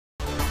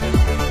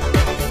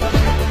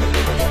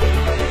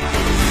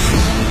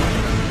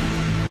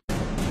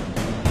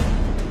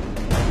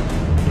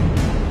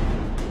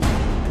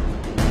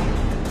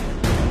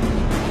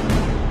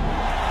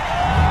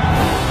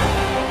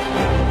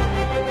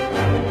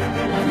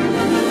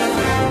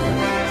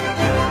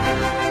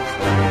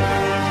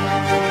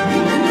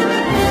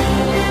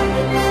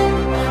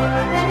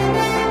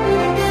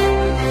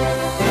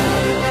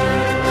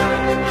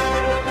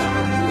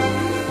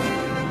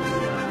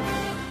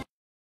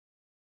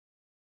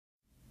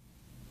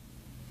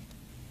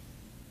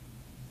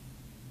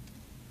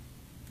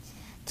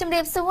ជំ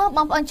រាបសួរប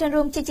ងប្អូនជន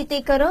រួមជាទី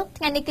គោរព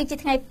ថ្ងៃនេះគឺជា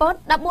ថ្ងៃពុធ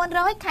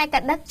1400ខែក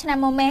ដិកឆ្នាំ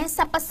មមែស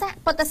ប្បស័ក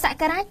ពុទ្ធស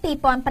ករាជ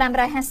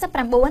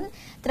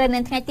2559ត្រូវនៅ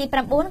ថ្ងៃទី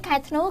9ខែ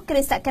ធ្នូគ្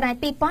រិស្តសករាជ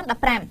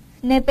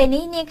2015នៅពេល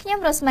នេះនាងខ្ញុំ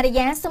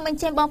Rose-Marya សូមអញ្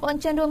ជើញបងប្អូន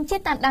ជនរួមជា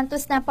តិតាមដានទ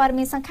ស្សនាព័ត៌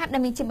មានសង្ខេបដែ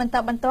លមានជាបន្ត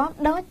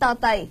ដូចត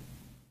ទៅ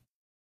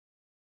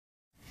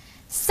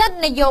សិទ្ធិ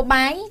នយោ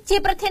បាយជា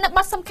ប្រធានប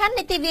ទសំខាន់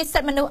នៃទិវាសិ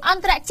ទ្ធិមនុស្សអ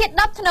ន្តរជាតិ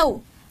10ធ្នូ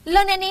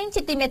លោកអ្នកនាង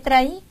ជាទីមេត្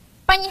រី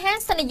បញ្ហា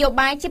សិទ្ធិនយោ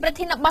បាយជាប្រ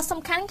ធានបទសំ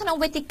ខាន់ក្នុង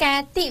វេទិកា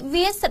ទិ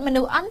វាសិទ្ធិម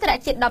នុស្សអន្តរ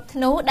ជាតិ10ធ្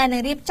នូដែលនឹ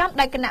ងរៀបចំ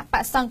ដោយគណៈប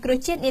ក្សសង្គ្រោះ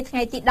ជាតិនាថ្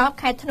ងៃទី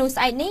10ខែធ្នូ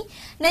ស្អែកនេះ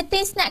នៅ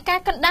ទីស្នាក់ការ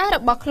កណ្ដាលរ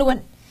បស់ខ្លួន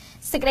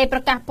សេចក្តីប្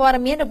រកាសព័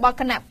ត៌មានរបស់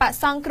គណៈបក្ស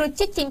សង្គ្រោះ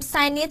ជាតិចេញផ្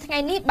សាយនាថ្ងៃ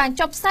នេះបាន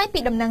ចុះផ្សាយពី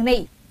ដំណឹងនេះ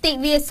ទិ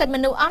វាសិទ្ធិម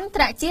នុស្សអន្ត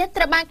រជាតិ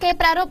ត្រូវបានគេ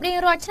ប្រារព្ធរៀង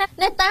រាល់ឆ្នាំ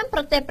នៅតាមប្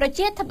រទេសប្រ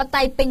ជាធិប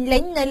តេយ្យពេញលេ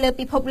ញនៅលើ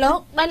ពិភពលោក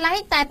ដោយឡែក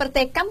តែប្រ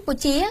ទេសកម្ពុ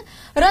ជារ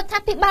ដ្ឋា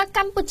ភិបាលក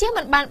ម្ពុជា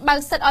មិនបានបើក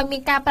សិទ្ធិឲ្យមា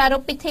នការប្រារ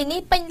ព្ធពិធីនេះ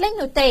ពេញលេញ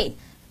នោះទេ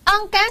អ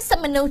ង្គការសិទ្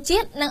ធិមនុស្សជា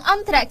តិនិងអ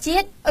ន្តរជា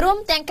តិរួម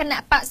ទាំងគណៈ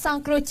បក្សស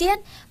ង្គ្រោះជាតិ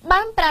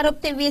បានប្រារព្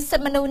ធទិវាសិ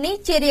ទ្ធិមនុស្សនេះ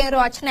ជារៀង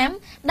រាល់ឆ្នាំ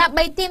ដើម្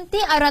បីទាម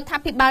ទារឲ្យរដ្ឋា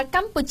ភិបាលក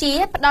ម្ពុជា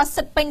ផ្ដល់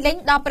សិទ្ធិពេញលេញ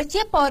ដល់ប្រ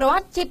ជាពលរ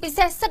ដ្ឋជាពិ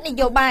សេសសិទ្ធិន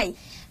យោបាយ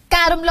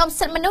ការរំលោភ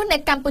សិទ្ធិមនុស្សនៅ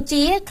កម្ពុ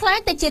ជាคล้าย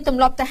ទៅជាទ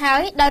ម្លាប់ទៅហើ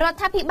យដោយរដ្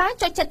ឋាភិបាល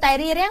ចុចចិត្តតែ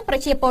រារាំងប្រ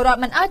ជាពលរដ្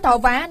ឋមិនឲ្យត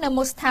វ៉ានៅ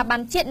មុខស្ថាប័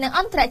នជាតិនិង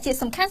អន្តរជាតិ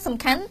សំ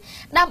ខាន់ៗ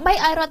ដើម្បី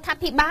ឲ្យរដ្ឋា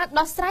ភិបាល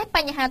ដោះស្រាយប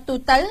ញ្ហាទូ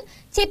ទៅ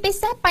ជាពិ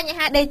សេសបញ្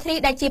ហាដីធ្លី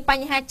ដែលជាប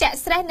ញ្ហាចាក់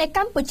ស្រេះនៅក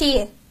ម្ពុជា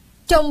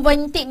ជុំវិញ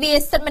ទិវា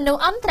សិទ្ធិមនុស្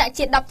សអន្តរ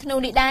ជាតិ10ធ្នូ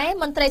នេះដែរ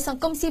មន្ត្រីស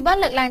ង្គមស៊ីវិល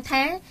លើកឡើង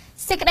ថា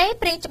សេចក្តី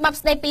ព្រាងច្បាប់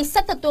ស្តីពី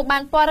សិទ្ធិទទួលបា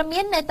នព័ត៌មា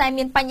ននៅតែ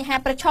មានបញ្ហា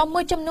ប្រឈម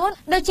មួយចំនួន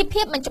ដូចជា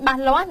ភាពមិនច្បាស់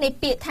លាស់នៃ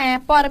ពាក្យថា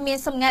ព័ត៌មាន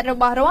សម្ងាត់រ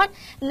បស់រដ្ឋ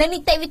និងនី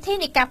តិវិធី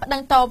នៃការប្តឹ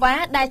ងតវ៉ា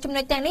ដែលចំ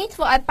ណុចទាំងនេះធ្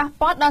វើឲ្យប៉ះ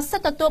ពាល់ដល់សិ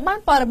ទ្ធិទទួលបាន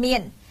ព័ត៌មា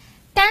ន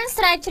ការ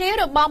ស្រាវជ្រាវ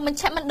របស់មជ្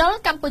ឈមណ្ឌល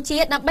កម្ពុជា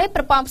ដើម្បី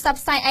ប្រព័ន្ធផ្សព្វ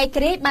ផ្សាយឯក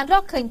រាជ្យបានរ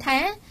កឃើញថា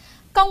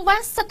កង្វះ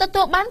សិទ្ធិទ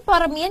ទួលបានព័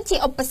ត៌មានជា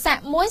ឧបសគ្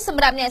គមួយស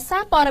ម្រាប់អ្នកសា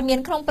រព័ត៌មាន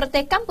ក្នុងប្រទេ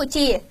សកម្ពុ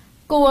ជា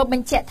គួរប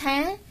ញ្ជាក់ថា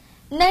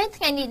នៅ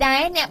ថ្ងៃនេះដែ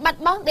រអ្នកបា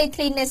ត់បង់ដីធ្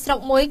លីនៅស្រុក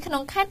មួយក្នុ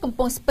ងខេត្តកំព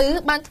ង់ស្ពឺ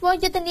បានធ្វើ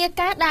យុទ្ធនា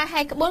ការដើរ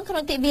ហែកក្បួនក្នុ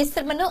ងទិវាសិ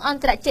ទ្ធិមនុស្សអ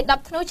ន្តរជាតិ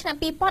10ធ្នូឆ្នាំ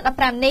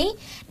2015នេះ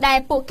ដែល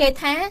ពួកគេ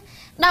ថា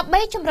ដើម្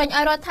បីជំរុញ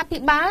ឲ្យរដ្ឋាភិ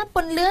បាលព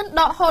ន្លឿន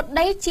ដកហូត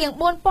ដីជាង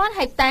 4000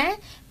 ហិកតា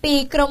ពី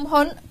ក្រុម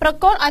ហ៊ុនប្រ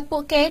កល់ឲ្យពួ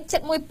កគេជិ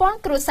ត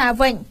 1000 គ្រួសារ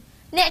វិញ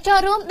អ្នកចូល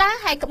រួមដើរ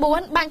ហែកក្បួន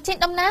បានចេញ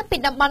ដំណើរពី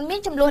តំបន់មាន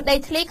ចំនួនដី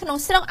ធ្លីក្នុង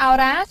ស្រុកឱ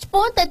រ៉ាឆ្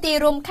ពោះទៅទី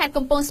រួមខេត្ត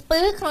កំពង់ស្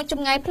ពឺក្នុងច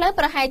ម្ងាយផ្លូវ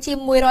ប្រហែលជា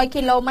100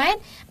 គីឡូម៉ែត្រ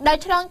ដោយ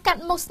ឆ្លងកា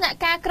ត់មុខស្នាក់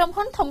ការក្រុម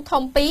ហ៊ុន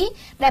ធំៗពីរ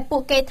ដែលពួ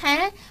កគេថា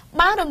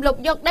បានរំលោភ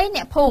យកដី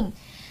អ្នកភូមិ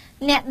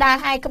អ្នកដើរ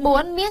ហែកក្បួ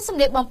នមានសម្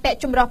លៀកបំពាក់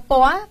ចម្រុះព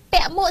ណ៌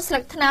ពាក់មួកស្លឹ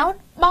កត្នោត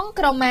បង់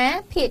ក្រមា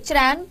ភាគច្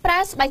រើនប្រើ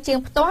ស្បែកជើង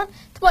ផ្ទាត់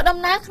ធ្វើដំ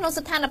ណើរក្នុង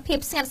ស្ថានភាព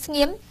ស្ងាត់ស្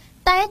ងៀម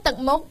តែទឹក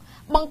មុខ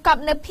បង្ក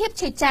ប់នូវភាព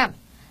ឈឺចាប់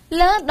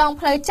លើដង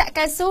ផ្លូវចាក់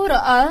កៅស៊ូរ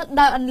អិល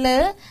ដល់អន្លើ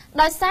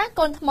ដោយសារ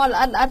កូនថ្មល្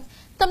អិត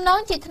ទំនង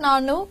ជាថ្ន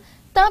ល់នោះ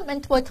តើមិន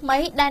ធ្វើថ្មី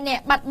ដែលអ្នក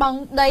បាត់បង់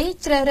ដី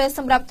ជ្រើសរើសស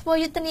ម្រាប់ធ្វើ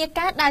យុទ្ធនា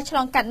ការដើរឆ្ល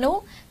ងកាត់នោះ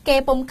គេ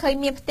ពុំឃើញ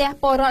មានផ្ទះ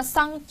ពលរដ្ឋស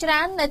ង់ច្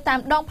រើននៅតាម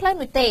ដងផ្លូវ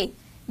នោះទេ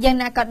យ៉ាង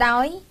ណាក៏ដោ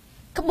យ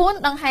ក្បួន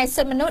ដង្ហែ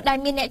សិទ្ធិមនុស្សដែល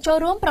មានអ្នកចូល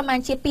រួមប្រមាណ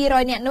ជា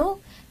200នាក់នោះ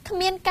គ្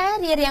មានការ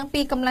រារាំង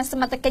ពីកម្លាំងស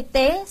មត្ថកិច្ច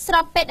ទេស្រ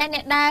បពេលដែលអ្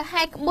នកដើរ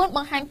ហែកក្បួនប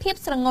ង្ហាញភាព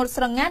ស្រងូត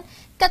ស្រងាត់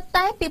គិត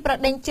តែពីប្រ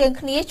ដេញជើង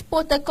គ្នាឆ្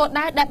ពោះទៅគោល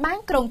ដៅដែលបាន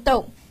គ្រោងទុ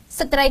ក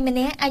ស្ត្រីម្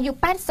នាក់អាយុ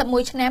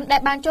81ឆ្នាំដែ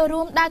លបានចូល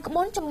រួមដើរក្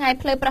បួនចម្ងាយ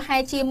ផ្លូវប្រហែ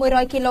លជា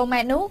100 គីឡូ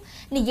ម៉ែត្រនោះ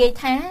និយាយ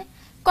ថា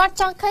គាត់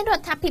ចង់ឃើញរ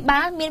ដ្ឋាភិបា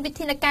លមានវិ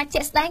ធានការជា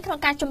ក់ស្ដែងក្នុង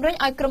ការជំរុញ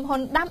ឲ្យក្រុមហ៊ុ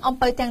នដាំអំ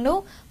ពៅទាំងនោះ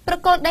ប្រ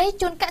គល់ដី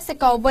ជូនកសិ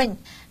ករវិញ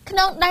ក្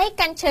នុងដី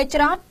កាន់ឈើ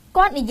ច្រត់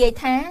គាត់និយាយ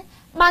ថា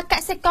បើក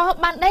សិករ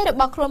បានដីរ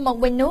បស់ខ្លួនមក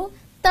វិញនោះ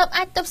ទើប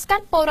អាចទប់ស្កា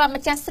ត់ពលរដ្ឋ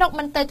ម្ចាស់ស្រុក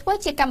មិនទៅធ្វើ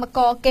ជាកម្មក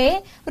រគេ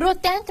រស់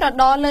ទាំងត្រ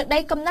ដរលើដី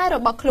កំណើតរ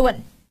បស់ខ្លួន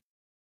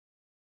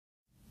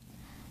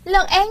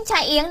លោកអេងឆៃ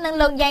អៀងនិង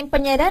លោកយ៉ែងប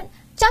ញ្ញារិទ្ធ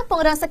ចង់ព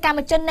ង្រឹងសកម្ម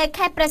ជននៅ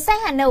ខេត្តព្រះសី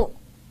ហនុ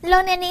លោ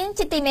កអ្នកនាង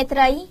ជាទីមេត្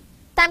រី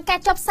តាមការ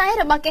ចុះផ្សាយ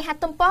របស់គេហ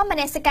ទំព័រម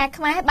នសិការ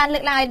ខ្មែរបានលើ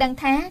កឡើងឲ្យដឹង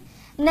ថា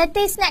នៅ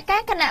ទីស្នាក់កា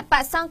រគណៈប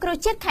ក្សសង្គ្រោះ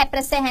ជាតិខេត្តព្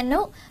រះសីហនុ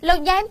លោក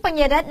យ៉ែងបញ្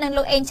ញារិទ្ធនិង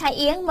លោកអេងឆៃ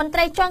អៀងមន្ត្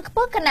រីជាន់ខ្ព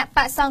ស់គណៈប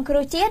ក្សសង្គ្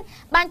រោះជាតិ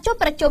បានជួប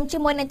ប្រជុំជា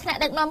មួយនឹងថ្នាក់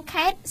ដឹកនាំ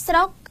ខេត្តស្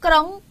រុកក្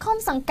រុងឃុំ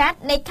សង្កាត់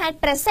នៃខេត្ត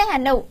ព្រះសីហ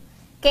នុ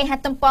គេហ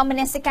ទំព័រម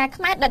នសិការ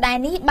ខ្មែរដដែល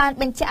នេះបាន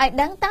បញ្ជាក់ឲ្យ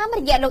ដឹងតាមរ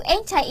យៈលោកអេ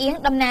ងឆៃអៀង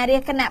តំណាងរា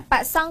ជគណៈប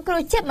ក្សសង្គ្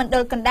រោះជាតិមណ្ឌ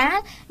លកណ្ដាល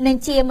និង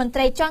ជាមន្ត្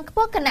រីជាន់ខ្ព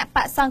ស់គណៈប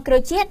ក្សសង្គ្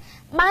រោះជាតិ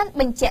បាន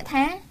បញ្ជាក់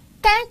ថា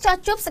ការចោះ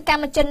ជួបសក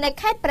ម្មជននៅ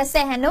ខេត្តព្រះ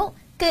សីហនុ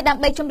គឺដើ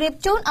ម្បីជម្រាប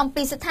ជូនអំ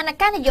ពីស្ថាន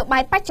ភាពនយោបា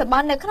យបច្ចុប្ប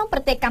ន្ននៅក្នុងប្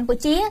រទេសកម្ពុ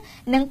ជា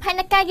និងផែន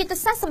ការយុទ្ធ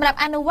សាស្ត្រសម្រាប់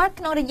អនុវត្ត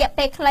ក្នុងរយៈ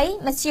ពេលខ្លី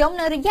មធ្យម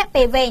និងរយៈ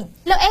ពេលវែង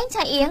លោកអេង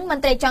ឆៃអៀងម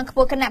ន្ត្រីជាន់ខ្ព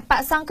ស់គណៈប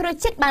ក្សសង្គ្រោះ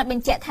ជាតិបានប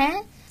ញ្ជាក់ថា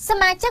ស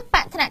មាជិកប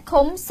កថ្នាក់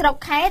ឃុំស្រុក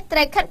ខេត្តត្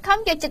រូវខិតខំ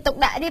យកចិត្តទុក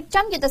ដាក់រៀប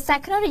ចំយុទ្ធសាស្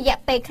ត្រក្នុងរយៈ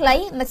ពេលខ្លី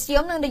មធ្យ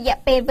មនិងរយៈ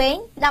ពេលវែង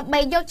ដើម្បី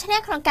យកឈ្នះ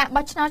ក្នុងការ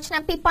បោះឆ្នោតឆ្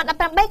នាំ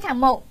2018ខាង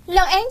មុខ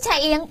លោកអេងឆៃ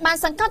អៀងបាន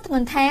សង្កត់ធ្ង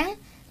ន់ថា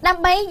ដើ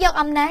ម្បីយក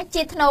អំណាច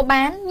ជាថ្នូរ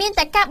បានមាន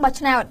តែការបោះ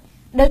ឆ្នោត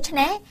ដូច្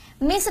នេះ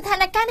មានស្ថា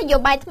នភាពនយោ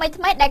បាយថ្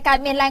មីៗដែលកើត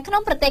មានឡើងក្នុ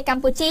ងប្រទេសក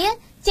ម្ពុជា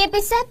ជា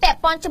ពិសេសពាក់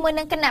ព័ន្ធជាមួយ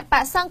នឹងគណៈប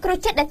ក្សសង្គ្រោះ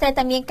ជាតិដែលត្រូវ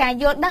តែមានការ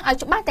យល់ដឹងឲ្យ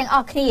ច្បាស់ទាំងអ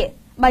ស់គ្នា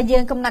ប បើយើ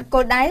ងកំណត់គោ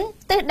លដៅ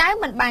ទិសដៅ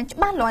មិនបានច្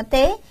បាស់លាស់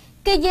ទេ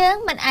គឺយើង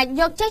មិនអាច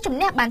យកជ័យជំ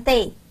នះបានទេ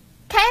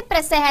ខេត្តព្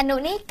រះសីហនុ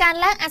នេះការ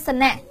ឡើងអាស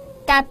នៈ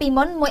កាលពី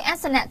មុនមួយអា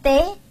សនៈទេ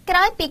ក្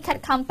រោយពីខិត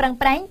ខំប្រឹង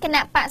ប្រែងគ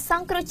ណៈបកស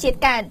ង្គ្រោះជាតិ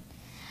កើត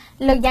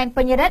លោកយ៉ាងព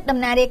ញ្ញរិទ្ធដំ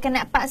ណើររាជគ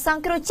ណៈបកស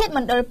ង្គ្រោះជាតិម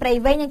ណ្ឌលព្រៃ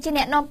វែងនិងជា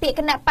អ្នកនាំពាក្យ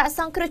គណៈបកស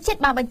ង្គ្រោះជាតិ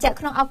បានបញ្ជាក់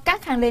ក្នុងឱកាស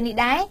ខាងលើនេះ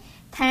ដែរ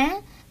ថា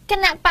គ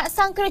ណៈបកស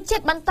ង្គ្រោះជា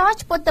តិបន្ត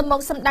ឆ្ពោះទៅមុ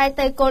ខសម្ដែង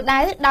ទៅគោលដៅ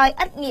ដោយ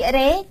ឥតងាក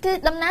រេគឺ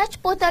ដំណើរឆ្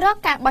ពោះទៅរក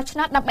ការបោះឆ្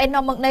នោតដើម្បី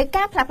នាំមកនូវ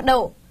ការផ្លាស់ប្ដូ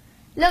រ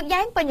លោក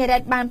យ៉ាងពញ្ញរិ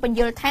ទ្ធបានពន្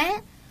យល់ថា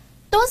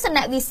ទស្សន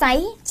វិស័យ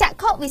ចក្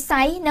ខុវិ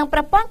ស័យនិងប្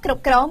រព័ន្ធគ្រ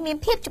ប់គ្រងមាន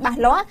ភាពច្បាស់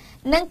លាស់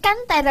និងកា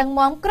ន់តែរឹង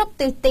មាំគ្រប់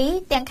ទិសទី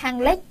ទាំងខាង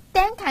លិច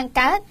ទាំងខាង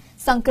កើត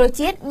សង្គ្រោះ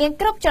ជាតិមាន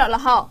គ្រប់ច្រក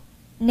ល្ហក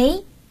នេះ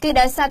គឺ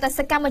ដោយសារតែស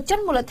កម្មជន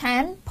មូលដ្ឋា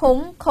នភូ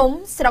មិឃុំ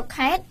ស្រុក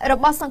ខេត្តរ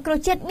បស់សង្គ្រោះ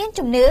ជាតិមាន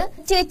ជំនឿ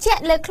ជឿជា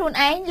ក់លើខ្លួន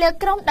ឯងលើ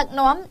ក្រុមដឹក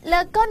នាំលើ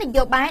គោលន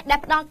យោបាយដែល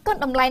ផ្ដល់គុណ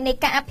តម្លៃនៃ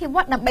ការអភិវ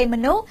ឌ្ឍដើម្បីម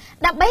នុស្ស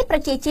ដើម្បីប្រ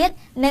ជាជាតិ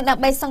និងដើ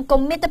ម្បីសង្គ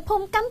មមាតុភូ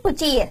មិកម្ពុ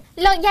ជា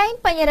លោកយ៉ែង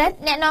បញ្ញរិទ្ធ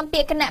អ្នកនាំពា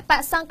ក្យគណៈបក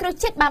សង្គ្រោះ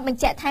ជាតិបានបញ្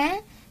ជាក់ថា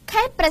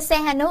ខេត្តព្រះសី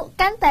ហនុ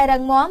កាន់តែរឹ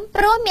ងមាំ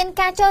ព្រោះមាន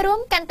ការចូលរួម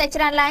កាន់តែ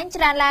ច្រើនឡើង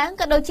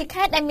ក៏ដូចជា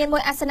ខេត្តដែលមានមួ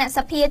យអាសនៈស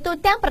ភាទូ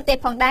ទាំងប្រទេស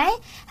ផងដែរ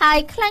ហើយ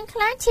ខ្លាំងក្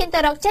លាឈានទៅ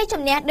រកជ័យ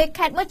ជំនះដោយ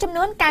ខេត្តមួយចំ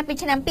នួនកាលពី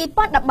ឆ្នាំ2013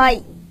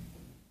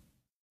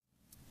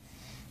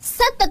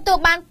សិទ្ធិទទួល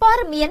បានព័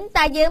ត៌មាន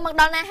តែយើងមក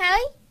ដល់ណាហើ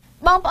យ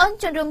បងប្អូន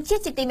ជនរួមជា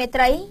តិជាទីមេ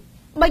ត្រី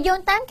បើយោង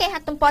តាមគេហ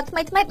ទំព័រថ្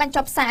មីបាន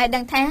ចុះផ្សាយឲ្យដឹ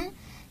ងថា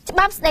ច្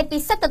បាប់ស្តីពី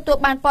សិទ្ធិទទួល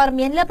បានព័ត៌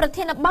មានលើប្រ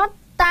ធានបទ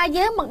តា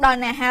យើងមកដល់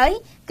ណាហើយ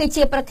គឺ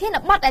ជាប្រធាន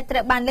បទដែលត្រូ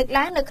វបានលើក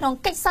ឡើងនៅក្នុង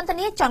កិច្ចសន្ទ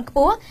នាជាន់ខ្ព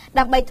ស់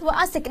ដើម្បីធ្វើ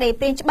ឲ្យសេចក្តី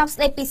ព្រាងច្បាប់ស្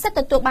តីពីសិទ្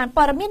ធិទទួលបាន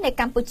ព័ត៌មាននៅ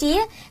កម្ពុជា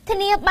ធា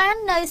នាបាន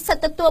នៅសិ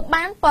ទ្ធិទទួល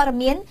បានព័ត៌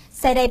មាន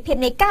សេរីភាព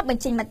នៃការប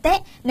ញ្ចេញមតិ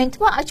និង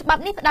ធ្វើឲ្យច្បា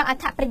ប់នេះផ្ដល់អ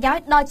ត្ថប្រយោជ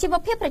ន៍ដល់ជីវ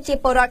ភាពប្រជា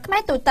ពលរដ្ឋខ្មែ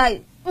រទូទៅ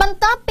បន្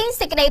ទាប់ពី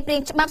សេចក្តីព្រា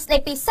ងច្បាប់ស្តី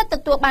ពីសិទ្ធិទ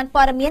ទួលបាន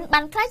ព័ត៌មានបា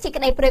នក្លាយជា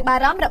ក្តីព្រួយបា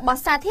រម្ភរប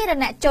ស់សាធារ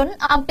ណជន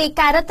អំពី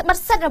ការរឹតបន្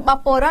តឹងសិទ្ធិរបស់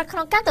ពលរដ្ឋក្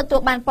នុងការទទួល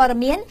បានព័ត៌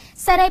មាន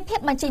សេរីភាព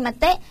បញ្ចេញម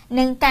តិ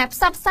និងការផ្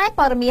សព្វផ្សាយ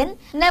ព័ត៌មាន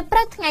នៅព្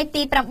រឹកថ្ងៃ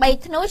ទី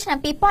8ធ្នូឆ្នាំ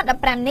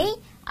2015នេះ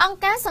អង្គ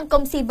ការសង្គ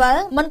មស៊ីវិល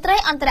មន្ត្រី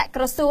អន្តរ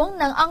ក្រសួង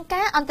និងអង្គ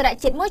ការអន្តរ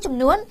ជាតិមួយចំ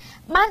នួន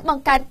បានប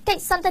ង្កើតកិច្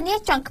ចសន្ទនា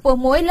ជាន់ខ្ពស់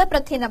មួយលើប្រ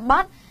ធានប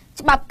ទ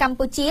ច្បាប់កម្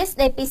ពុជាស្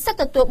តីពីសិទ្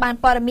ធិទទួលបាន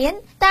ព័ត៌មាន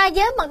តើ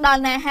យើងមកដ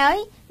ល់ណាហើយ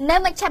នៅ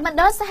មជ្ឈមណ្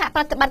ឌលសហប្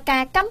រតិបត្តិកា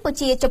រកម្ពុ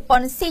ជាជប៉ុ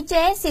ន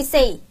CJCC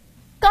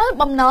គោល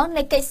បំណង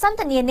នៃកិច្ចសន្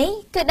ទនានេះ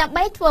គឺដើម្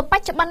បីធ្វើប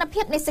ច្ចុប្បន្ន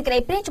ភាពនៃសេចក្តី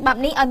ព្រាងច្បាប់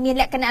នេះឲ្យមាន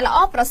លក្ខណៈល្អ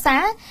ប្រសើ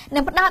រនិ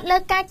ងផ្ដោតលើ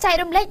ការចែក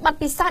រំលែកបទ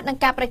ពិសោធន៍និង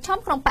ការប្រឈម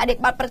ក្នុងបរិ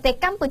បទប្រទេស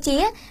កម្ពុជា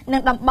និ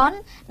ងតំបន់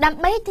ដើ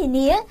ម្បីធា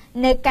នា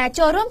នៅការ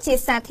ចូលរួមជា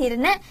សាធារ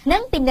ណៈនិ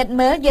ងពិនិត្យ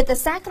មើលយុទ្ធ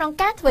សាស្ត្រក្នុង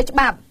ការធ្វើច្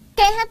បាប់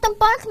គេហទំ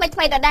ព័រថ្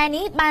មីដដែល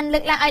នេះបានលើ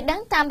កឡើងឲ្យដឹ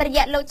ងតាមរ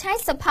យៈលោកឆៃ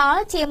សុផល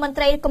ជាមន្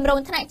ត្រីគម្រោង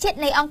ថ្នាក់ជាតិ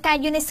នៃអង្គការ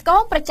UNESCO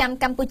ប្រចាំ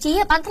កម្ពុជា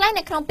បានថ្លែង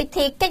នៅក្នុងពិ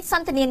ធីកិច្ចស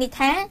ន្ទនានេះ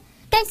ថា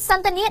កិច្ចស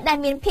ន្ទនាដែល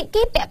មានភា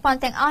គីពាក់ព័ន្ធ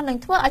ទាំងអស់នឹង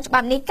ធ្វើឲ្យច្បា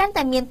ប់នេះកាន់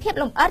តែមានភាព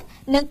លម្អិត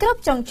និងគ្រប់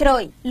ជ្រុងជ្រោ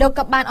យលោក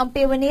ក៏បានអំ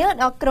ពាវនាវ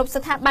ដល់គ្រប់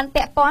ស្ថាប័ន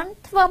ពាក់ព័ន្ធ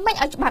ធ្វើម៉េច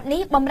ឲ្យច្បាប់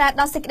នេះបម្រើ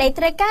ដល់សេចក្តី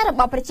ត្រូវការរប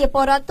ស់ប្រជាព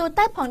លរដ្ឋទូ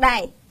ទៅផងដែ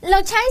រលោ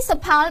កឆៃសុ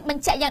ផលប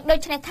ញ្ជាក់យ៉ាងដូច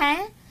នេះថា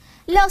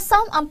លោកសូ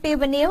មអំពា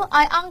វនាវ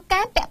ឲ្យអង្គ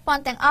ការពាក់ព័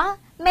ន្ធទាំងអស់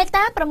មេត្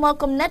តាប្រមូល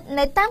គំនិត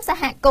នៅតាមស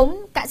ហគមន៍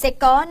កសិ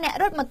ករអ្នក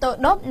រត់ម៉ូតូ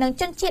ឌុបនិង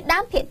ជនជាតិដើ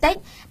មភាគតិច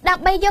ដើ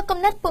ម្បីយកគំ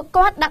និតពួក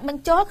គាត់ដាក់ប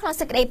ញ្ចូលក្នុង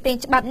សេចក្តីព្រាង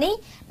ច្បាប់នេះ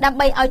ដើម្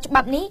បីឲ្យច្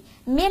បាប់នេះ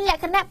មានល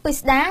ក្ខណៈពិ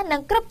ស្ដារនិ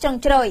ងគ្រប់ជ្រុង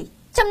ជ្រោយ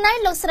ចំណែក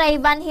លោកស្រី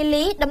វ៉ាន់ហ៊ី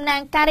លីតំណា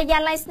ងការិយា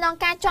ល័យស្នង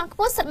ការជាន់ខ្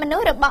ពស់សិទ្ធិមនុ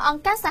ស្សរបស់អង្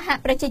គការសហ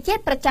ប្រជាជា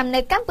តិប្រចាំនៅ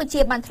កម្ពុ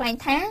ជាបានថ្លែង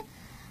ថា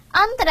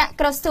អន្តរ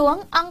ក្រសួង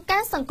អង្គកា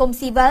រសង្គម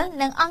ស៊ីវិល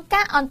និងអង្គ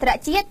ការអន្តរ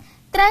ជាតិ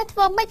ត្រូវធ្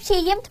វើម៉េចព្យា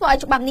យាមធ្វើឲ្យ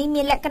ច្បាប់នេះ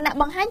មានលក្ខណៈ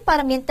បង្ហាញព័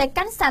ត៌មានទៅ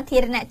កាន់សាធា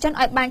រណជន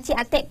ឲ្យបានជា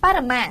អតិបរ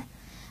មា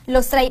លោ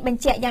កស្រីប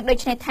ញ្ជាក់យ៉ាងដូច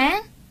នេះថា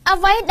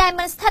អ្វីដែល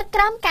មិនស្ថិតក្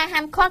រោមការ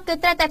ហាមឃាត់គឺ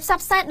ត្រូវតែផ្សព្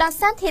វផ្សាយដល់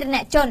សាធារណ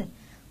ជន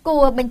គួ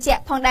របញ្ជា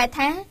ក់ផងដែរ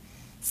ថា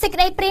សេចក្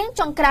តីព្រាង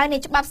ចុងក្រោយនៃ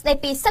ច្បាប់ស្តី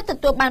ពីសិទ្ធិទ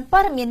ទួលបានព័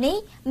ត៌មាននេះ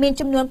មាន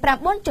ចំនួន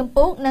9ជំ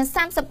ពូកនិង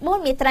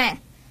34មាត្រា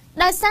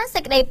ដោយសារសេ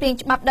ចក្តីព្រាង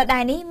ច្បាប់ដដែ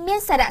លនេះមាន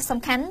សារៈសំ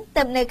ខាន់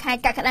ទើបនៅខែ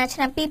កក្កដាឆ្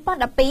នាំ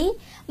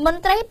2012មន្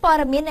ត្រីព័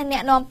ត៌មាននិងអ្ន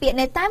កនាំពាក្យ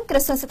នៅតាមក្រ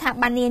សួងស្ថា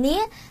ប័ននានា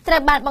ត្រូ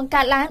វបានបង្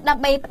កើតឡើងដើ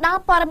ម្បីផ្ដ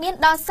ល់ព័ត៌មាន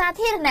ដល់សា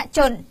ធារណជ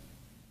ន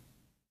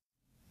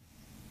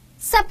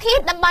សភា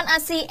តំបន់អា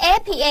ស៊ី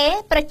APA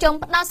ប្រជុំ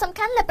ផ្ដោតសំ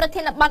ខាន់លើប្រ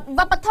ធានបទវ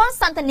ប្បធម៌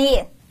សន្តានា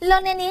លោក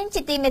អ្នកនាង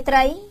ជាទីមេត្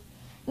រី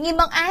ងាក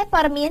មកឯ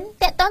ព័ត៌មាន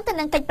តកតងទៅ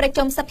នឹងកិច្ចប្រ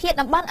ជុំសភា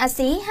តំបន់អា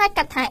ស៊ីហៅ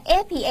កាត់ថា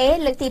APA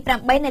លើកទី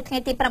8នៅថ្ងៃ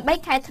ទី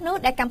8ខែធ្នូ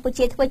ដែលកម្ពុ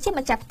ជាធ្វើជា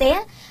ម្ចាស់ផ្ទះ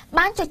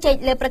បានជជែក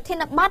លើប្រធាន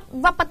បទ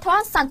វប្បធ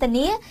ម៌សន្តា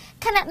នា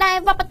ខណៈដែល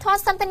វប្បធម៌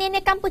សន្តានានៅ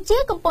កម្ពុជា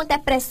កំពុងតែ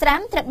ប្រេះស្រាំ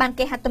ត្រូវបាន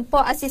គេហទំព័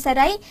រអាស៊ីសេ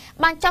រី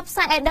បានចុះផ្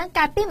សាយឲ្យដឹង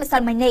កាលពីម្សិ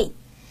លមិញនេះ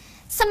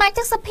សមា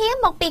ជិកសភា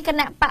មកពីគ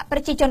ណៈបកប្រ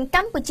ជាជនក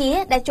ម្ពុជា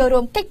ដែលចូលរួ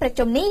មកិច្ចប្រ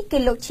ជុំនេះគឺ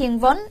លោកឈៀង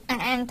វុនអះ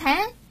អាងថា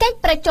កិច្ច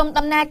ប្រជុំ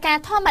ដំណើរការ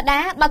ធម្មតា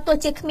បើទោះ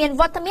ជាគ្មាន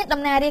វត្តមាន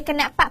ដំណើររាជគ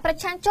ណៈបកប្រ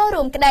ឆាំងចូល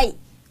រួមក្តី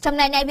ចំ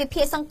ណែកអ្នកវិ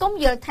ភាគសង្គម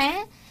យល់ថា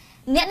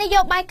អ្នកនយោ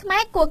បាយខ្មែ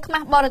រគួរខ្មា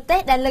ស់បរទេស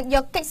ដែលលើកយ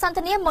កកិច្ចសន្ទ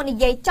នាមកនិ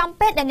យាយចំ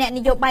ពេលដែលអ្នកន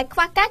យោបាយខ្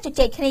វះការជ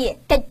ជែកគ្នា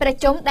កិច្ចប្រ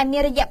ជុំដែលមា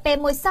នរយៈពេល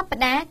មួយសប្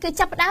តាហ៍គឺ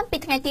ចាប់ផ្ដើមពី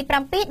ថ្ងៃទី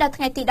7ដល់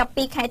ថ្ងៃទី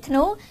12ខែធ្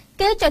នូ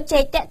គឺជជែ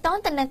កតាក់ទង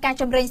ទៅនឹងការ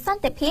ជំរុញស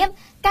ន្តិភាព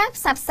ការ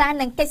ផ្សះផ្សា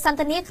និងកិច្ចសន្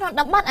ទនាក្នុង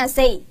តំបន់អា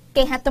ស៊ី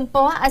គេហទំ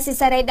ព័រអាស៊ី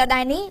សេរីដដែ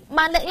លនេះ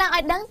បានលើកឡើង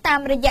ឲ្យដឹងតាម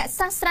រយៈ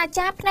សាស្ត្រា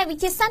ចារ្យផ្នែកវិ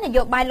ទ្យាសាស្ត្រន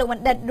យោបាយលោកប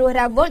ណ្ឌិតរស់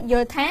រាវុលយ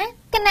ល់ថា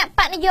គណៈប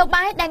កនយោ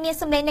បាយដែលមាន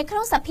សម្លេងនៅក្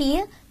នុងសភា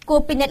គួ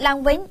រពិនិត្យឡើង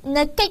វិញ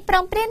នៅកិច្ចព្រ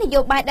មព្រៀងនយោ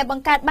បាយដែលប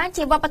ង្កើតបាន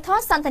ជាវប្បធ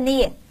ម៌សន្ទនា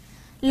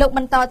លោកប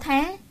ន្តថា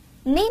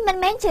នេះមិន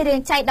មែនជារឿង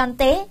ចៃដន្យ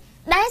ទេ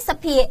ដែលស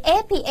ភា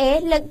APA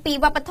លើកពី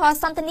វប្បធម៌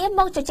សន្ទនាម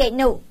កជជែក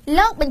នោះ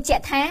លោកបញ្ជា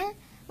ក់ថា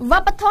វ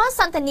ប្បធម៌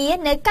សន្ទនា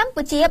នៅកម្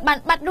ពុជាបាន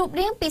បាត់រូប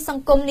រាងពីស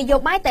ង្គមនយោ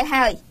បាយទៅ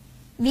ហើយ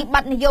វិប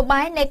ត្តិនយោ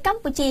បាយនៅក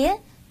ម្ពុជា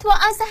ធ្វើ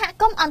ឲ្យសហ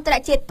គមន៍អន្តរ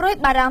ជាតិព្រួយ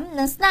បារម្ភ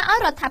និងស្នើឲ្យ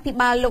រដ្ឋាភិ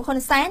បាលលោកហ៊ុន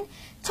សែន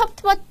ឈប់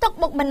ធ្វើទុក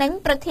បុកម្នេញ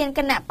ប្រធានគ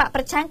ណៈបក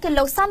ប្រឆាំងគឺ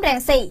លោកសំរង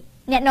ស៊ី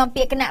អ្នកនាំ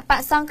ពាក្យគណៈប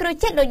កសង្គ្រោះ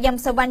ជាតិលោកយឹម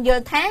សុវណ្ណយ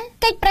ល់ថា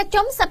កិច្ចប្រ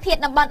ជុំសភា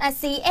តំបន់អា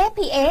ស៊ី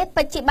APA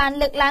ពិតជាបាន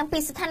លើកឡើងពី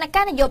ស្ថាន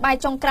ភាពនយោបាយ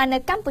ចុងក្រោយនៅ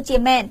កម្ពុជា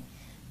មែន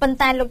ប៉ុន្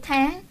តែលោក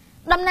ថា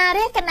ដំណើរ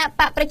រាជគណៈ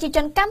បកប្រជាជ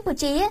នកម្ពុ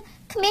ជា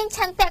គ្មានឆ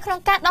ន្ទៈក្នុង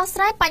ការដោះស្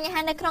រាយបញ្ហា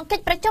នៅក្នុងកិ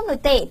ច្ចប្រជុំនោះ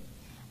ទេ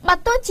បើ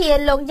ទោះជា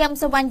លោកយឹម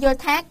សុវណ្ណយល់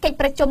ថាកិច្ច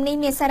ប្រជុំនេះ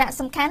មានសារៈ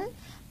សំខាន់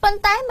ប៉ុន្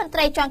តែមន្ត្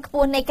រីជាន់ខ្ព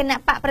ស់នៃគណៈ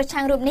បកប្រ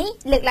ឆាំងរូបនេះ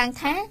លើកឡើង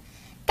ថា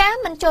ការ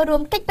មិនចូលរួ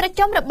មកិច្ចប្រ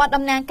ជុំរបស់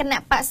តំណាងគណៈ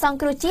បកសង្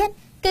គ្រោះជាតិ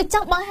គឺច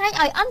ង់បង្ហាញ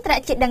ឲ្យអន្តរ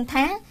ជាតិដឹង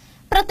ថា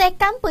ប្រទេស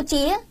កម្ពុ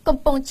ជាកំ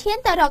ពុងឈាន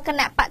ទៅរកគ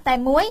ណៈបកតែ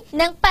មួយ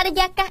និងបរិ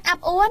យាកាសអា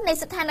ប់អួរនៃ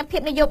ស្ថានភា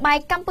ពនយោបាយ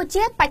កម្ពុ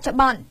ជាបច្ចុប្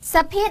បន្នស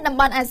ភាតំ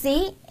បន់អាស៊ី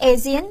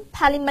Asian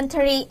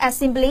Parliamentary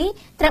Assembly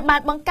ត្រូវបា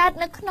នបង្កើត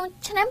នៅក្នុង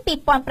ឆ្នាំ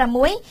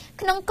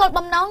2006ក្នុងគោល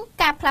បំណង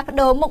ការផ្លាស់ប្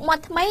ដូរមុខមា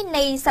ត់ថ្មី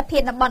នៃសភា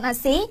តំបន់អា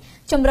ស៊ី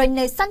ជំរុញ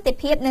នូវសន្តិ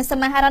ភាពនិងស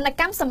មាហរណ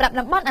កម្មសម្រាប់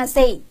តំបន់អា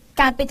ស៊ី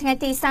កាលពីថ្ងៃ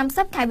ទី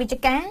30ខែវិច្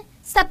ឆិកា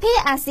សភា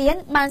អាស៊ាន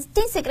បាន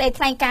ចេញសេចក្តី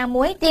ថ្លែងការណ៍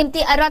មួយទាម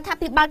ទារឲ្យរដ្ឋា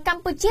ភិបាលក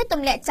ម្ពុជាទ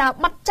ម្លាក់ចោល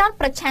បទចោទ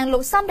ប្រឆាំងលោ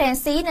កសំរង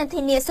ស៊ីនិង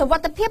ធានាសុវ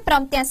ត្ថិភាពព្រ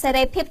មទាំងសេ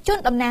រីភាពជូន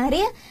តំណាង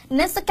រាស្ត្រ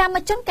និងសកម្ម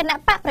ជនគណៈ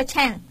បកប្រ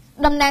ឆាំង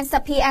តំណាងស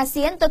ភាអា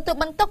ស៊ានទទួល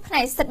បន្ទុកផ្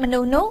នែកសិទ្ធិមនុ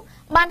ស្សនោះ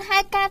បានហៅ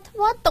ការធ្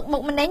វើទុកបុ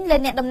កម្នេញលើ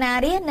អ្នកតំណាង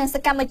រាស្ត្រនិងស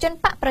កម្មជន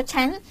បកប្រ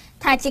ឆាំង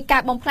ថាជាកា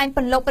របំផ្លាញព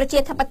ន្លកប្រជា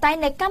ធិបតេយ្យ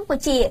នៅកម្ពុ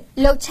ជា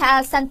លោក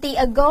Charles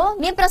Santiago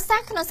មានប្រសាស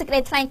ន៍ក្នុងសេចក្តី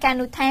ថ្លែងការ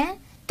ណ៍នោះថា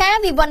ការ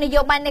វិវត្តន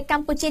យោបាយនៅក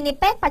ម្ពុជានា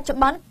ពេលបច្ចុ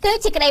ប្បន្នគឺ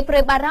ជាក្តីព្រួ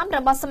យបារម្ភរ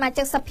បស់សមា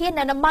ជិកសភា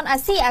នៅតំបន់អា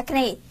ស៊ីអាគ្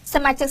នេយ៍ស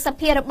មាជិកស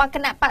ភារបស់គ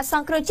ណៈបកស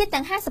ង្គ្រោះជាតិ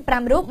ទាំង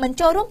55រូបមិន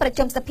ចូលរួមប្រ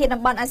ជុំសភា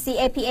តំបន់អាស៊ី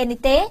APA នេះ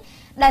ទេ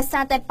ដោយសា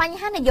រតែបញ្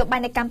ហានយោបា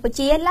យនៅកម្ពុ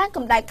ជាឡើងក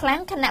ម្ដៅខ្លាំ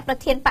ងគណៈប្រ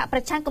ធានបកប្រ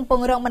ឆាំងកំពុង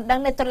រងបណ្ដឹង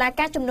នៅតុលា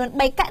ការចំនួន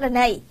3ករ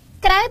ណី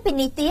ក្រៅពី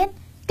នេះទៀត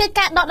គឺ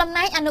ការដកតំ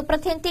ណែងអនុប្រ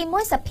ធានទី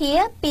1សភា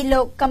ពី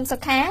លោកកឹមសុ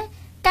ខា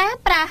ការ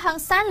ប្រាហឹ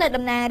ង្សាលើ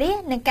តំណាងរាស្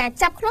ត្រនិងការ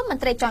ចាប់ខ្លួនម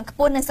ន្ត្រីជាន់ខ្ព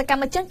ស់និងសក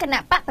ម្មជនគណៈ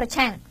បកប្រ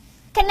ឆាំង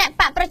គណៈ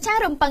បកប្រជា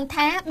រំពឹង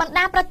ថាបណ្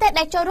ដាប្រទេស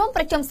ដែលចូលរួម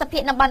ប្រជុំសភា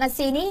តំបន់អា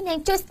ស៊ីនេះនឹង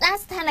ជួយស្ដារ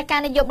ស្ថានភាព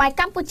នយោបាយ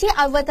កម្ពុជា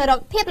ឲ្យវិលទៅរក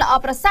ភាពល្អ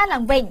ប្រសើរឡើ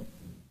ងវិញ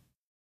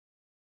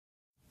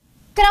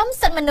ក្រុម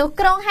សិទ្ធិមនុស្ស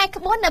ក្រុងហែក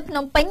ក្បួននៅភ្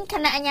នំពេញគ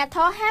ណៈអាជ្ញាធ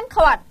រហាម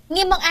ឃាត់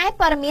ងាកមកឯ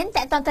ព័ត៌មានត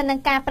កតទៅនឹង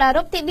ការប្រារ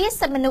ព្ធទិវា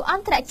សិទ្ធិមនុស្សអ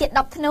ន្តរជាតិ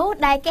10ធ្នូ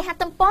ដែលគេហ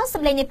ទំព័រស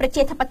ម្លេងនៃប្រ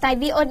ជាធិបតេយ្យ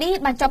VOD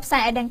បានចុះផ្សា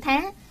យឲ្យដឹងថា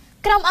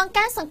ក្រុមអង្គ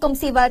ការសង្គម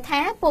ស៊ីវិល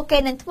ថាពួកគេ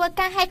នឹងធ្វើ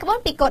ការហែកក្បួន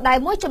ពីគោលដៅ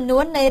មួយចំនួ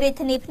ននៅរាជ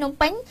ធានីភ្នំ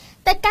ពេញ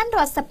ទៅកាន់រ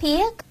ដ្ឋសភា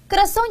ក្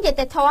រសួងយុ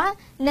តិធធម៌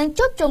នឹង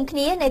ជួបជុំគ្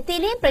នានៅទី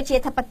លានប្រជា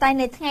ធិបតេយ្យ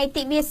នៅថ្ងៃ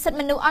ទិវាសិទ្ធិ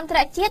មនុស្សអន្តរ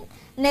ជាតិ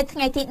នៅថ្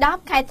ងៃទី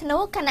10ខែធ្នូ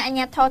គណៈអាជ្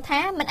ញាធរថា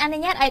មិនអនុ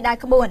ញ្ញាតឲ្យដើរ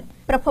ក្បួន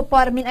ប្រភពព័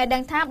ត៌មានឲ្យដឹ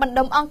ងថាបណ្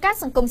ដុំអង្គការ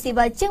សង្គមស៊ី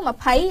វិលជាង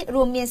20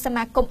រួមមានស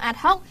មាគមអាត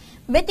ហុក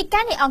វេទិកា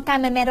នៃអង្គការ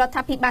មិនមែនរដ្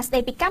ឋាភិបាលស្ដី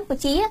ពីកម្ពុ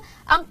ជា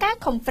អង្គការ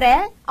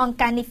Confrere អង្គ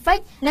ការ NIFEC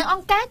និងអ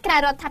ង្គការក្រៅ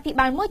រដ្ឋាភិ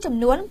បាលមួយចំ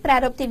នួនប្រា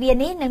រព្ធទិវា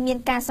នេះនឹងមាន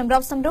ការសម្រ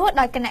បសម្រួល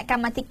ដោយគណៈក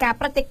ម្មាធិការ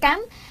ប្រតិកម្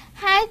ម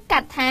ហៅកា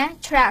ត់ថា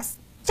Trust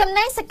ចំ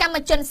ណែកសកម្ម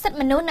ជនសិទ្ធិ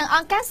មនុស្សនិងអ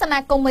ង្គការសមា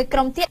គមមួយក្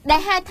រុមទៀតដែ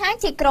លហៅថា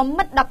ជាក្រុម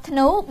មិត្ត10ធ្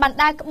នូបាន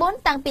ដើរក្បួន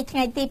តាំងពីថ្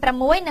ងៃទី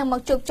6និងម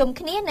កជួបជុំ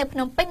គ្នានៅភ្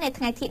នំពេញនៅ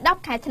ថ្ងៃទី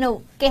10ខែធ្នូ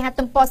គេហ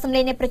ទំព័រសម្លេ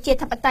ងនៃប្រជា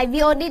ធិបតេយ្យ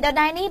VOD ដ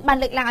ដែលនេះបាន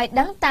លើកឡើងឲ្យ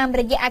ដឹងតាម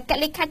រយៈអគ្គ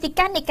លេខាធិ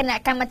ការនៃគណៈ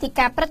កម្មាធិ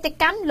ការប្រតិ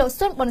កម្មលោក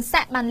សួនប៊ុនស័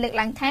កបានលើក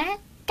ឡើងថា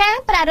ការ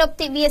ប្រារព្ធ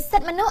ទិវាសិ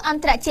ទ្ធិមនុស្សអ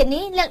ន្តរជាតិ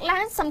នេះលើកឡើ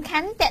ងសំខា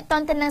ន់ទាក់ទ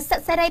ងទៅនឹងសិ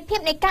ទ្ធិសេរីភាព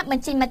នៃការប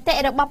ញ្ចេញមតិ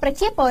របស់ប្រ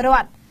ជាពលរ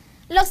ដ្ឋ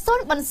លោកសួន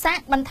ប៊ុនស័ក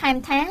បន្ថែម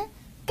ថា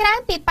ក្រៅ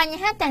ពីបញ្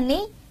ហាទាំង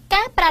នេះ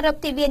ការប្រារព្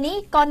ធទិវានេះ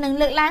ក៏នឹង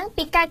លើកឡើង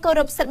ពីការគោរ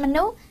ពសិទ្ធិម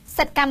នុស្ស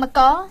សិទ្ធិកម្មក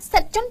រសិ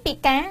ទ្ធិជនពិ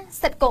ការ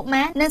សិទ្ធិកុ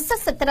មារនិងសិ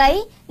ទ្ធិស្ត្រី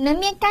និង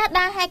មានការ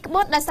ដើរហែកក្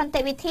បួនដោយសន្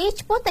តិវិធី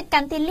ឆ្ពោះទៅកា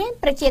ន់ទីលាន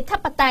ប្រជាធិ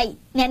បតេយ្យ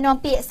អ្នកនាំ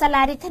ពាក្យសា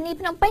លារដ្ឋាភិបាល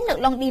ភ្នំពេញលោក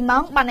ឡុងឌីម៉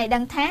ងបានឲ្យដឹ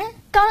ងថា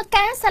គោល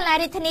ការណ៍សាលារ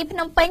ដ្ឋាភិបាលភ្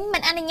នំពេញមិ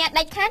នអនុញ្ញាត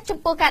ដាច់ខាតចំ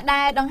ពោះការ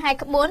ដើរដង្ហែ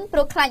ក្បួនព្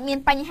រោះខ្លាចមាន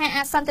បញ្ហាអ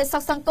សន្តិសុ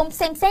ខសង្គមផ្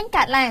សេងៗ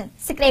កើតឡើង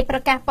សេចក្តីប្រ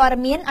កាសព័ត៌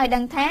មានឲ្យដឹ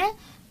ងថា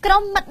ក្រុ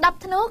មមិត្ត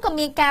10ធ្នូក៏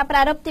មានការប្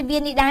រារព្ធទិវា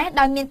នេះដែរ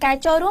ដោយមានការ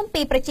ចូលរួម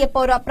ពីប្រជាព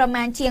លរដ្ឋប្រ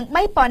មាណជាង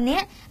 3000 នា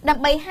ក់ដើ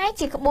ម្បីហែក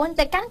ជាក្បួន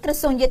ទៅកាន់ក្រ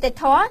សួងយុតិ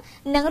ធម៌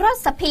និងរដ្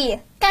ឋសភា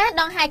ការ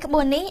ដង្ហែក្បួ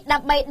ននេះដើ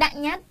ម្បីដាក់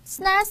ញត្តិ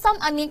ស្នើសុំ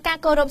ឲ្យមានការ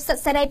គោរពសិទ្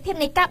ធិសេរីភាព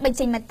នៃការបញ្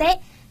ចេញមតិ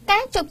កា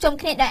រជួបជុំ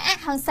គ្នាដោយអ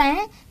ហិង្សា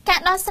ការ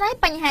ដោះស្រាយ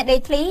បញ្ហាដី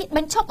ធ្លីប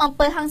ញ្ឈប់អំ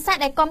ពើហិង្សា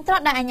ដែលគ្រប់គ្រ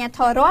ងដោយអាជ្ញាធ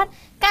ររដ្ឋ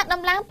ការ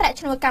ដំឡើងប្រាក់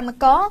ឈ្នួលកម្ម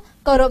ករ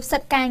គោរពសិ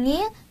ទ្ធិការងា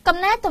រកំ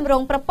ណែទម្រ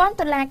ង់ប្រព័ន្ធ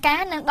តុលាការ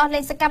និងដោះលែ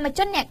ងសកម្មជ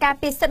នអ្នកការ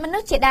ពារសិទ្ធិមនុ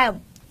ស្សជាដើម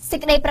សេច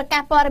ក្តីប្រកា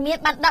សព័ត៌មាន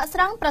បានដកស្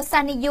រង់ប្រសា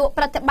សន៍នាយក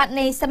ប្រតិបត្តិ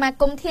នៃសមា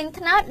គមធាង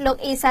ថ្នោតលោក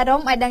អ៊ីសារ៉ុ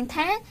មឲ្យដឹង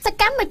ថាស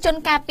កម្មជន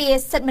ការពារ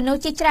សិទ្ធិមនុស្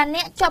សជាច្រើន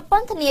អ្នកជាប់ព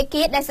ន្ធនា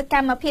គារដែលសក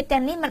ម្មភាព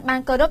ទាំងនេះមិនបាន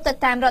គោរពទៅ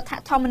តាមរដ្ឋ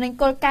ធម្មនុញ្ញ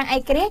គោលការណ៍ឯ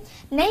ករាជ្យ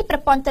នៃប្រ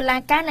ព័ន្ធតុលា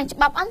ការនិងច្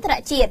បាប់អន្តរ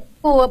ជាតិ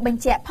គួរប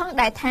ញ្ជាក់ផង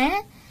ដែរថា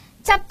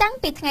ចាប់តាំង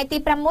ពីថ្ងៃទី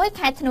6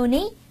ខែធ្នូ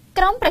នេះ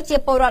ក្រមប្រជា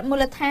ពលរដ្ឋមូ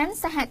លដ្ឋាន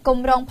សហគម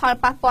ន៍រងផល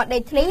ប៉ះពាល់ដី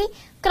ធ្លី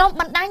ក្រុម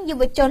បណ្ដាញយុ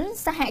វជន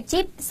សហជី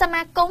ពស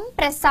មាគម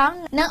ព្រះសង្ឃ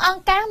និងអ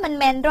ង្គការមិន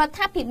មែនរដ្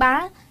ឋាភិបា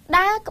ល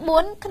ដើរក្បួ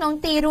នក្នុង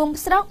ទីរួម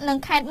ស្រុកនិង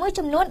ខេត្តមួយ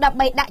ចំនួនដើម្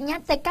បីដាក់ញ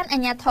ត្តិទៅកាន់អា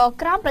ជ្ញាធរ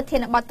ក្រមប្រធា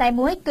នបទតែ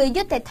មួយគឺ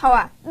យុត្តិធ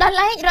ម៌ដល់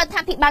ឡែករដ្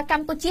ឋាភិបាលក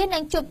ម្ពុជានឹ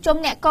ងជួបជុំ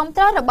អ្នកគាំ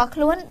ទ្ររបស់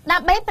ខ្លួនដើ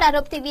ម្បីប្រារ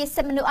ព្ធទិវា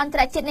សិទ្ធិមនុស្សអន្ត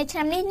រជាតិនៅឆ្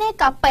នាំនេះនេះ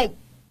ក៏ពេក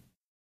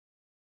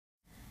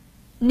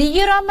នាយ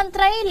ករដ្ឋមន្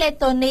ត្រីលេ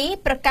តូនី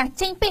ប្រកាស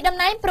ចេញពីតំ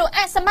ណែងព្រោះអ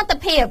សមត្ថ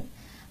ភាព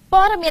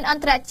ព័ត៌មានអ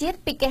ន្តរជាតិ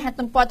ពីគេហ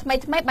ទំព័រថ្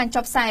មីបាន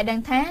ចុះផ្សាយដឹ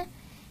ងថា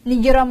នា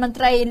យករដ្ឋមន្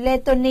ត្រីលេ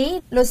តូនី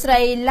លោកស្រី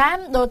ឡាម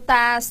ដូ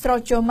តាស្រូ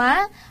ជូម៉ា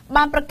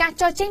បានប្រកាស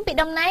ចុះចេញពី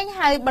តំណែង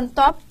ហើយបន្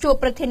ទាប់ជួប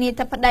ប្រធានា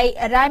ធិបតី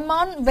រ៉ៃ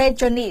ម៉ុនវេ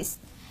ជូនីស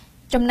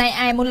ចំណែក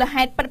ឯមូល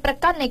ហេតុពិតប្រា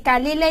កដនៃការ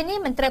លាលែងនេះ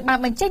មិនត្រូវបាន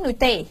បញ្ចេញនោះ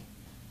ទេ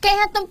គេ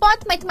ហទំព័រ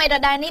ថ្មីដ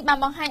ដែលនេះបាន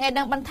បង្ហាញឲ្យ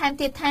ដឹងបន្ថែម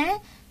ទៀតថា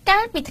កា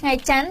លពីថ្ងៃ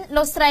ច័ន្ទ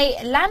លោកស្រី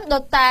ឡាមដូ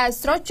តា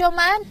ស្រូជូ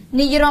ម៉ា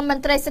នាយករដ្ឋម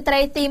ន្ត្រីស្ត្រី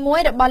ទី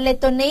1របស់លេ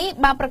តូនី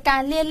បានប្រកាស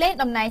លាលែង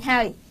តំណែង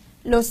ហើយ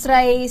លោកស្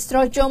រីស្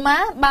រូជូម៉ា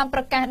បាន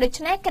ប្រកាសដូច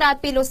នេះក្រោយ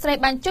ពីលោកស្រី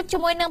បានជួបជា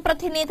មួយនឹងប្រ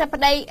ធានាធិប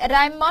តី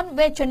រ៉ៃម៉ុន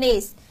វេជូនី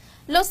ស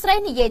លោកស្រី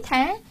និយាយ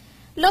ថា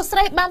លោកស្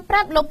រីបានប្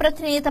រាប់លោកប្រ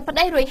ធានាធិប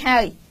តីរួចហើ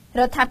យ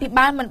រដ្ឋាភិ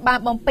បាលមិនបាន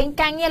បំពេញ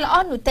ការងារល្អ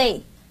នោះទេ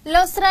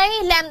លោកស្រី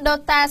ឡាមដូ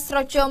តាស្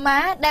រូជូម៉ា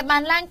ដែលបា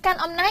នឡើងកាន់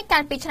អំណាចកា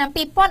លពីឆ្នាំ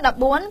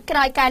2014ក្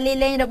រោយការលា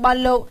លែងរបស់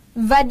លោក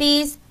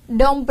Vadis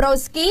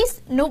Dombrovskis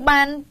នោះ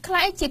បានក្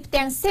លាយជាផ្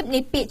ទាំងសៀបនៃ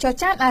ពាក្យច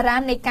ចាមអារ៉ា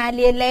មនៃការ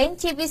លាលែង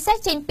ជាពិសេស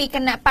ចេញពីគ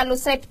ណៈបកលោក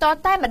ស្រីផ្ទាល់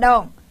តែម្ដ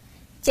ង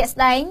ជាក់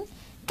ស្ដែង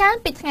កាល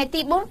ពីថ្ងៃទី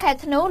4ខែ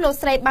ធ្នូលោក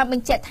ស្រីបានប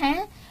ញ្ជាក់ថា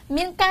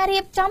មានការរៀ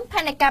បចំផែ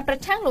នការប្រ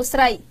ឆាំងលោកស្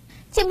រី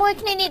ជាមួយ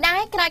គ្នានេះដែរ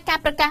ក្រោយការ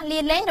ប្រកាសលា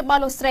លែងរប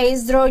ស់លោកស្រី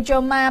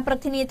Rose-Marya ប្រ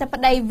ធានាធិប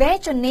តីវេ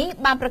ជូនី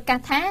បានប្រកាស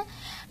ថា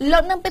លោ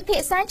កនឹងពិភា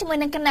ក្សាជាមួយ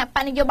នឹងគណៈប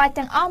កនយោបាយ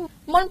ទាំងអស់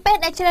មុនពេល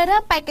ដែលជ្រើសរើ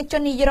សបេក្ខជ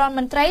ននាយករដ្ឋម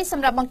ន្ត្រីស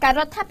ម្រាប់បង្កើត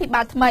រដ្ឋាភិ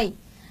បាលថ្មី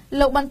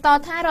លោកបន្ត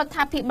ថារដ្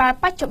ឋាភិបាល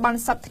បច្ចុប្បន្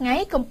នសប្តាហ៍ថ្ងៃ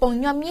កំពុង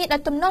ញោមញីដោ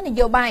យទំនាស់ន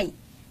យោបាយ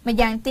ម្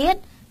យ៉ាងទៀត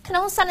ក្នុ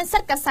ងសន្និសី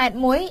ទកាសែត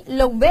មួយ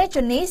លោកវេ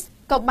ជូនីស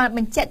ក៏បានប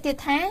ញ្ជាក់ទៀត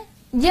ថា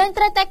យើង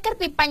ត្រូវតែគិត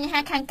ពីបញ្ហា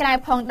ខាងក្រៅ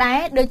ផងដែរ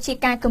ដូចជា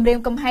ការគំរាម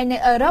កំហែងនៅ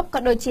អឺរ៉ុបក៏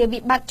ដូចជាវិ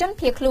បត្តិជន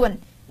ភៀសខ្លួន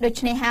ដូ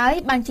ច្នេះហើយ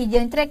បានជា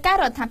យើងត្រូវការ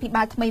រដ្ឋាភិ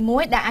បាលថ្មីមួ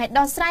យដែលអាច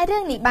ដោះស្រាយរឿ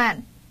ងនេះបាន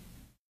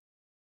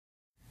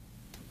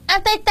អ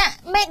តីត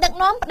មេដឹក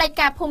នាំផ្ដាច់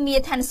ការភូមា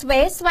ឋានស្វេ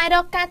ស្វែងរ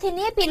កការធា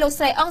នាពីលោក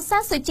ស្រីអង្សា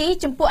ស៊ូជី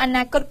ចំពោះអ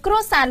នាគតគ្រួ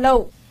សារលោ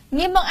ក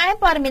ងាកមកឯ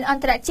ព័ត៌មានអ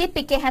ន្តរជាតិ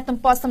ពីគេហទំ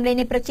ព័រសម្លេង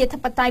នៃប្រជាធិ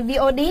បតេយ្យ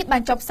VOD បា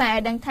នចុះផ្សាយឲ្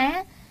យដឹងថា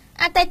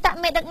អតីត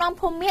មេដឹកនាំ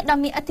ភូមាដ៏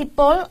មានឥទ្ធិព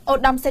លឧ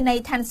ត្តមសេនី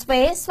យ៍ឋានស្វេ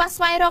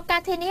ស្វែងរកកា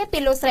រធានាពី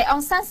លោកស្រីអ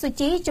ង្សាស៊ូ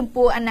ជីចំ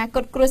ពោះអនាគ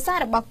តគ្រួសារ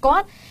របស់គា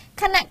ត់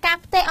ខណៈការ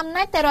ផ្ទេរអំ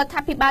ណាចទៅរដ្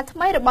ឋាភិបាលថ្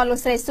មីរបស់លោក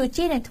ស្រីស៊ូ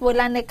ជីនឹងធ្វើ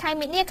ឡើងនៅខែ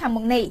មីនាខាង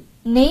មុខនេះ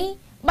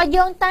បើ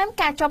យោងតាម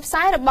ការចុះផ្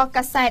សាយរបស់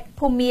កាសែត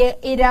ភូមា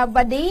អ៊ីរ៉ា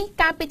វ៉ាឌី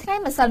កាលពីថ្ងៃ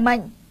ម្សិលមិញ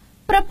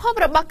ប្រភព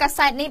របស់កា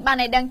សែតនេះបាន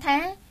ឲ្យដឹងថា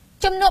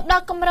ជំនួប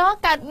ដ៏កម្រ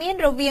កើតមាន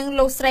រវាង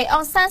លោកស្រីអ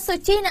ង្សាស៊ូ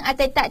ជីនិងអ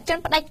តីតជន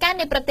ផ្ដាច់ការ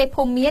នៃប្រទេស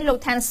ភូមាលោក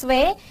ឋានស្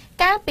វេ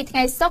កាលពីថ្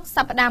ងៃសុក្រស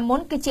ប្តាហ៍មុន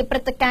គឺជាព្រឹ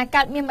ត្តិការណ៍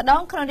កើតមានម្ដ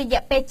ងក្នុងរ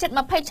យៈពេលជិត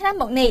20ឆ្នាំ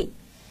មកនេះ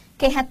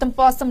គេហទំ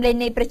ព័រសម្លេង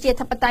នៃប្រជា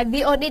ធិបតេយ្យ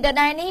VOD ដ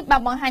ដែលនេះបា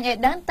នបង្ហាញឲ្យ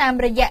ដឹងតាម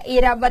រយៈអ៊ី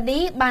រ៉ាវ៉ាឌី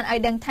បានឲ្យ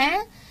ដឹងថា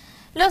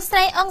លោកស្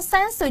រីអង្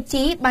សាស៊ូ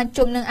ជីបាន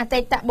ជួបនឹងអតី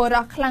តបុរ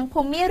សខ្លាំង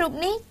ភូមារូប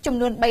នេះចំ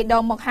នួន3ដ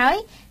ងមកហើយ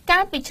កា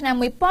លពីឆ្នាំ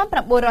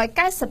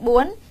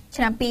1994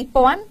ឆ្នាំ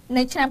2000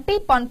និងឆ្នាំ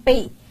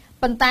2002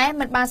ប៉ុន្តែ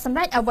មិនបានសម្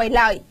រេចអ្វី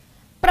ឡើយ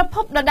ប្រភ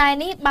ពដដែល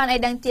នេះបានឲ្យ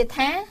ដឹងទៀត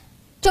ថា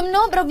ជំ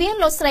នួបរវាង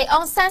លោកស្រីអ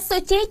ង្សាស៊ូ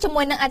ជីជា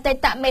មួយនឹងអតី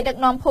តមេដឹក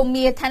នាំភូ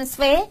មាឋានស្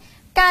វេ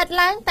កើត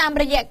ឡើងតាម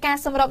រយៈការ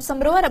សម្របស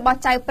ម្រួលរបស់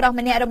ចៅប្រុស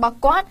ម្នាក់របស់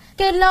គាត់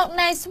គឺលោក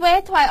ណៃស្វេ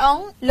ថ្វាយអង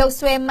លោក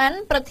ស្វេម៉ាន់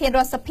ប្រធានរ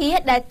ដ្ឋសភា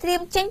ដែលត្រៀ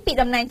មចេញពី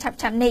តំណែងឆាប់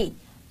ៗនេះ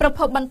ប្រភ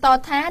ពបន្ត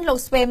ថាលោក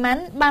ស្វេម៉ា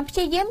ន់បានព្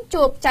យាយាម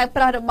ជួបចៅ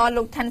ប្រុសរបស់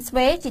លោកឋានស្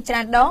វេជាច្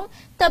រើនដង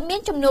ទើបមាន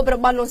ជំនួបរ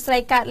បស់លោកស្រី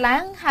កើតឡើ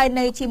ងហើយ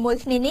នៅជាមួយ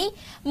គ្នានេះ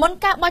មុន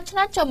ការបោះឆ្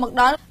នោតចូលមក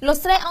ដល់លោក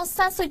ស្រីអង្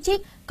សាស៊ូជី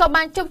ក៏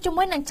បានជួបជា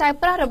មួយនឹងចៅ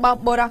ប្រុសរបស់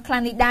បុរសខ្លាំ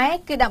ងនេះដែរ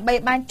គឺដើម្បី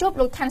បានជួប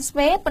លោកឋានស្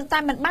វេប៉ុន្តែ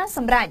មិនបានស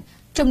ម្រេច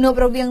ជំនួប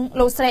រវាង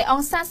លោកស្រីអ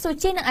ង្សាស៊ូ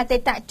ជីនិងអតី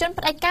តជន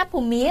ផ្ដាច់ការភូ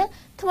មា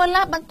ធ្វើ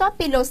ឡើងបន្ទាប់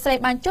ពីលោកស្រី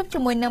បានជួបជា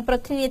មួយនឹងប្រ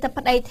ធានាធិប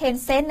តីថេន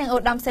សេននិងឧ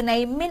ត្តមសេនី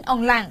យ៍មីនអ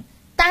ងឡាំង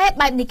តែ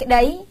បែបនេះក្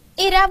តី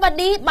អ៊ីរ៉ាវ៉ា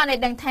ឌីបានឲ្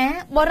យដឹងថា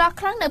បុរស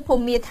ខ្លាំងនៅភូ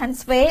មាឋាន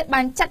ស្វេ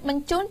បានចាត់ប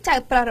ញ្ជូនចៅ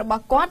ប្រុសរប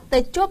ស់គាត់ទៅ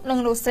ជួបនឹង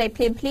លោកស្រី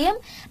ភ្លាម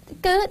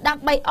គឺដើ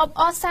ម្បីអប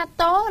អរសា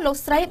ទរលោក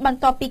ស្រីបន្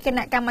ទាប់ពីគ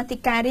ណៈកម្មាធិ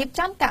ការរៀប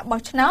ចំការ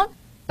បោះឆ្នោត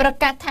ប្រ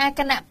កាសថា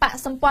គណៈបក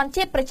សម្ព័ន្ធ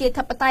ជាតិប្រជា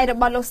ធិបតេយ្យរ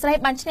បស់លោកស្រី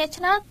បានឈ្នះ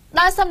ឆ្នោត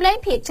ដោយសម្លេង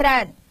ភាគច្រើ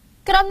ន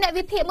ក្រុមអ្នក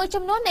វិភាគមួយ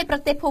ចំនួននៃប្រ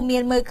ទេសភូមា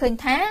មើលឃើញ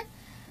ថា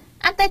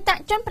អតីត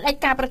ជនផ្ដាច់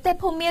ការប្រទេស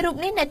ភូមារូប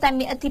នេះនៅតែ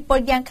មានឥទ្ធិពល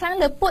យ៉ាងខ្លាំង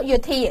លើពួកយោ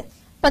ធា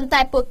ប៉ុន្តែ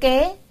ពួកគេ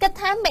គិត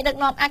ថាមេដឹក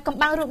នាំអាចកំ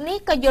បាំងរូបនេះ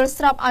ក៏យល់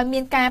ស្របឲ្យមា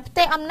នការផ្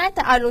ទេរអំណាច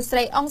ទៅឲ្យលោកស្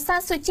រីអង្សាន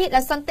ស៊ូជីដោ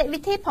យសន្តិវិ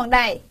ធីផង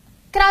ដែរ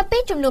ក្រោយពី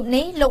ជំនុំ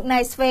នេះលោកណៃ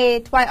ស្វេ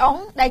ថ្វាយអង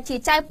ដែលជា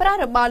ចៅប្រុស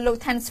របស់លោក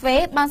ថាន់ស្វេ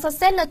បានសរ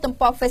សេរលើទំ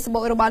ព័រ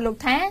Facebook របស់លោក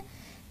ថា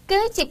គឺ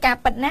ជាការ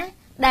ពិតណាស់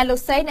ដែលលោក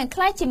ស្រីនឹងក្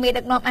លាយជាមេ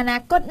ដឹកនាំអនា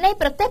គតនៃ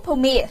ប្រទេសភូ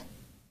មា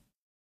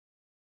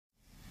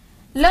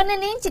លោក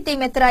នាងជាទី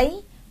មេត្រី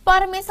ព័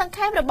ត៌មានសង្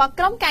ខេបរបស់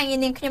ក្រុមការងារ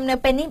នាងខ្ញុំនៅ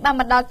ពេលនេះបាន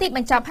មកដល់ទីប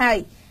ញ្ចប់ហើយ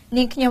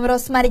នាងខ្ញុំ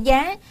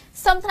Rose-Marya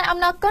សូមថ្លែងអំ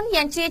ណរគុណ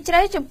យ៉ាងជ្រាលជ្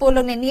រៅចំពោះ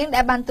លោកអ្នកនាង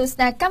ដែលបានទស្ស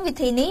នាកម្មវិ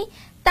ធីនេះ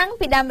តាំង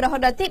ពីដើមរហូត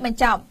ដល់ទីបញ្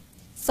ចប់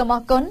សូមអ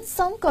រគុណ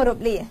សូមគោរព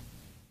លា